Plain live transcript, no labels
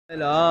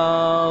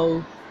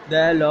Hello,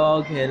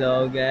 hello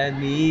at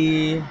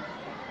me.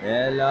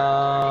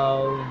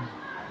 Hello,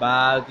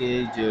 back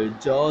is your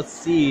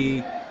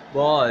Josie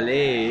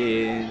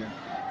bowling.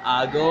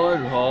 I go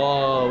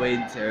home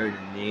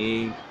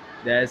eternity.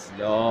 That's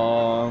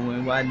long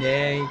when one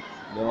day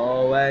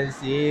no one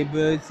see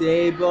but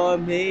say for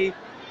me.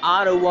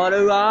 I don't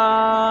wanna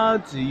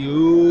run to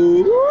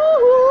you,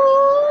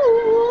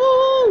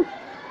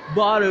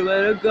 but I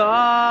wanna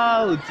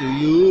go to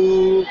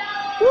you.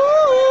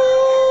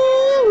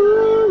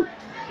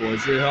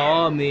 Was you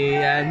hold me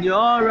and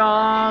you're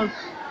wrong?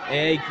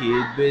 A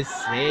kid with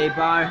save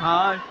our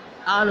heart.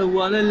 I don't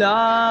wanna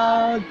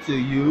lie to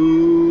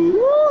you,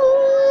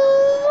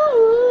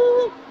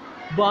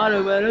 but I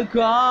wanna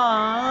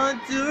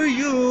come to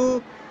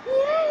you.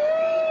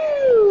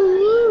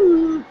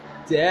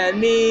 Tell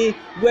me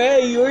where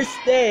you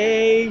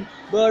stay,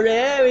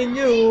 wherever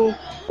you,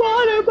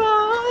 what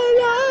about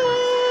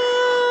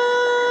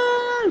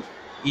love?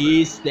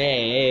 Each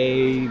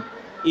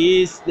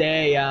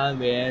day I've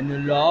been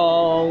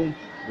alone,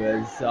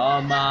 but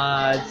so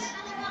much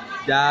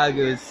that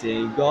good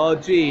single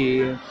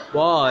dream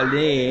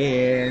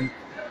falling.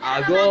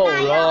 I go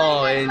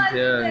wrong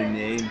into the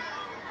name.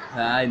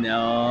 I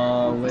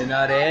know we're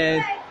not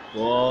in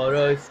for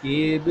a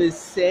skip is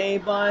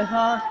saved by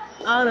heart.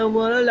 I don't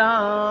wanna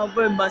love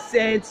with my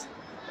sense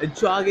and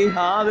trying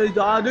hard with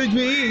all the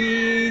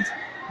dreams.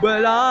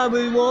 But I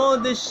will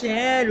want to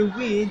share the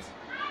winds.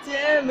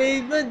 Tell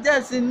me what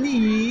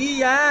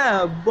destiny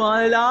I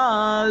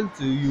belong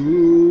to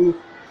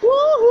you.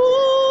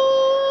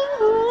 Woo-hoo.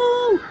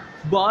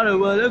 But I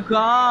wanna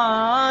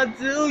come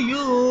to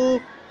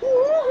you.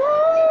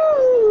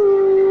 Woo-hoo.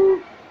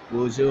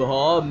 Would you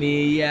hold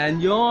me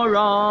and you're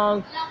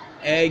wrong?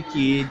 A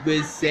kid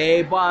will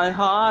say by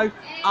heart,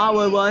 I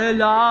will wanna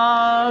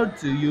love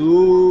to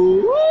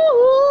you.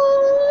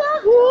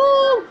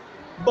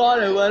 But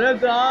I wanna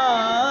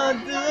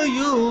come to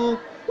you.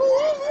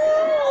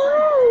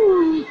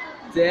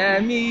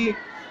 Tell me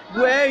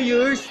where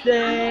you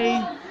stay,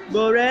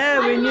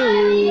 wherever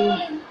you.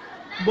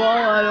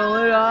 But I don't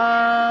wanna,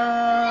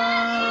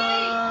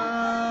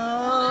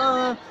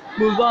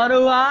 but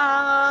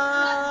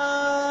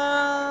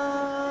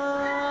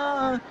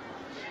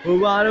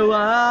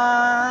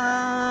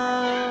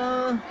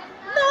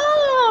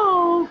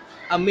no,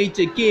 I meet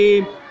your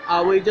game.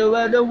 I wait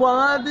over the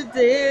one the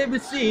day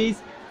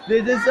sees.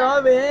 This is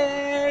all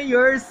in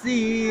your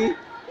sea.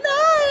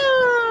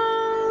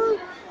 No,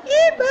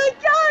 even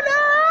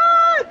gonna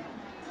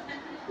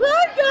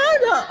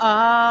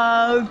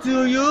out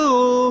to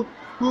you.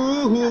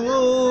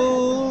 Ooh,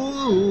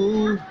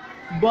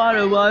 but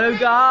I wanna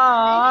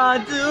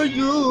go to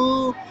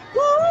you.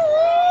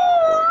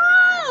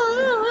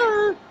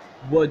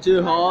 Would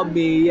you hold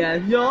me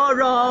and you're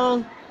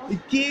wrong?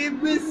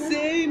 Keep me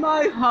say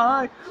my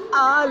heart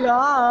I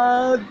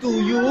love to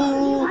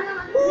you.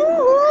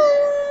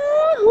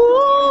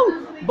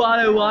 But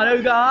I wanna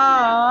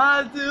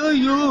go to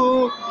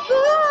you.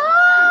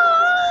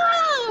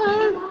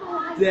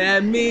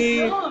 Tell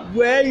me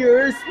where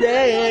you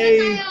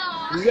stay,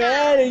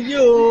 where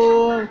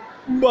you.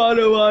 But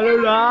I wanna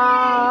lie.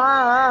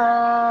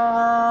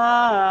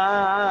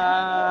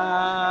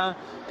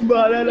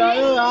 But I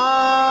don't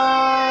lie.